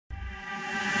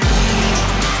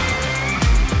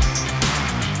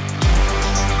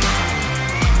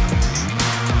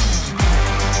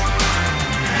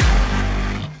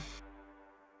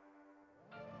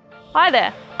Hi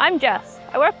there, I'm Jess.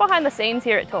 I work behind the scenes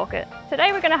here at Torqit.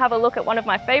 Today we're going to have a look at one of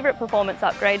my favourite performance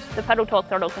upgrades, the Pedal Torq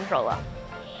throttle controller.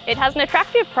 It has an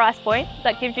attractive price point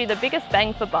that gives you the biggest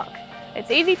bang for buck. It's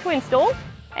easy to install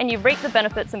and you reap the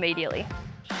benefits immediately.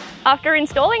 After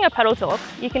installing a Pedal Torq,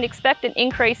 you can expect an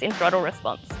increase in throttle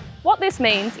response. What this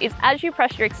means is as you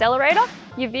press your accelerator,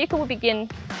 your vehicle will begin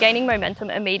gaining momentum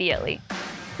immediately.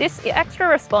 This extra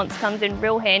response comes in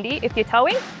real handy if you're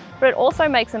towing, but it also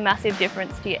makes a massive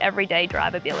difference to your everyday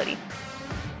drivability.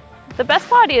 The best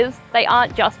part is they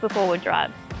aren't just for forward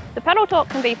drive. The Pedal Torq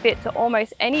can be fit to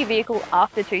almost any vehicle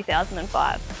after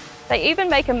 2005. They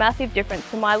even make a massive difference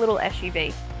to my little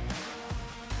SUV.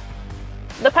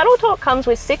 The Pedal Torq comes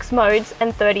with 6 modes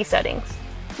and 30 settings.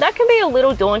 That can be a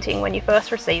little daunting when you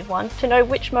first receive one to know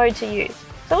which mode to use.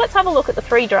 So let's have a look at the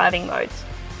 3 driving modes.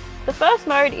 The first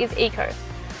mode is Eco.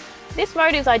 This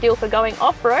mode is ideal for going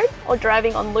off-road or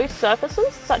driving on loose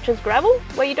surfaces such as gravel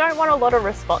where you don't want a lot of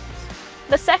response.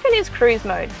 The second is Cruise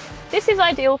mode. This is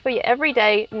ideal for your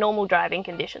everyday normal driving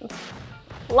conditions.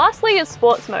 Lastly is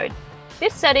Sports mode.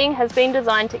 This setting has been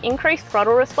designed to increase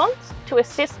throttle response to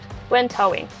assist when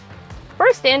towing. For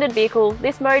a standard vehicle,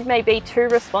 this mode may be too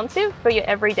responsive for your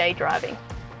everyday driving.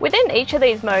 Within each of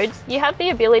these modes, you have the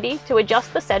ability to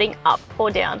adjust the setting up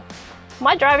or down.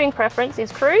 My driving preference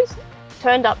is Cruise,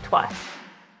 turned up twice.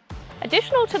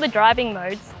 Additional to the driving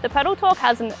modes, the Pedal Torq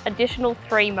has an additional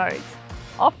 3 modes: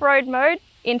 off-road mode,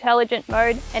 intelligent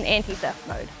mode, and anti-theft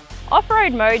mode.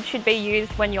 Off-road mode should be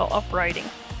used when you're off-roading.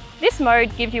 This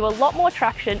mode gives you a lot more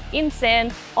traction in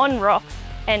sand, on rocks,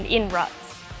 and in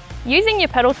ruts. Using your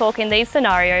Pedal Torq in these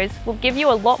scenarios will give you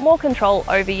a lot more control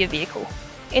over your vehicle.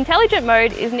 Intelligent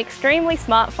mode is an extremely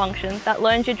smart function that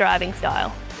learns your driving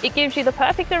style. It gives you the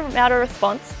perfect amount of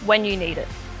response when you need it.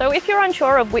 So if you're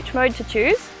unsure of which mode to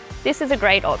choose, this is a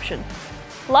great option.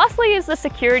 Lastly is the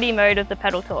security mode of the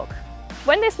Pedal Torq.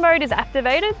 When this mode is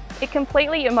activated, it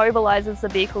completely immobilizes the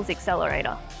vehicle's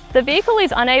accelerator. The vehicle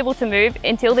is unable to move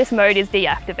until this mode is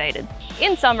deactivated.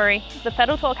 In summary, the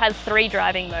Pedal Torq has 3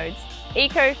 driving modes: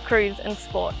 Eco, Cruise, and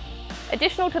Sport.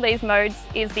 Additional to these modes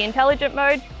is the intelligent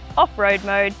mode, off-road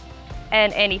mode,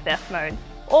 and anti-theft mode,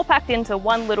 all packed into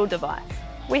one little device.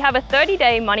 We have a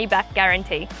 30-day money-back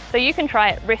guarantee, so you can try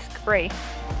it risk-free.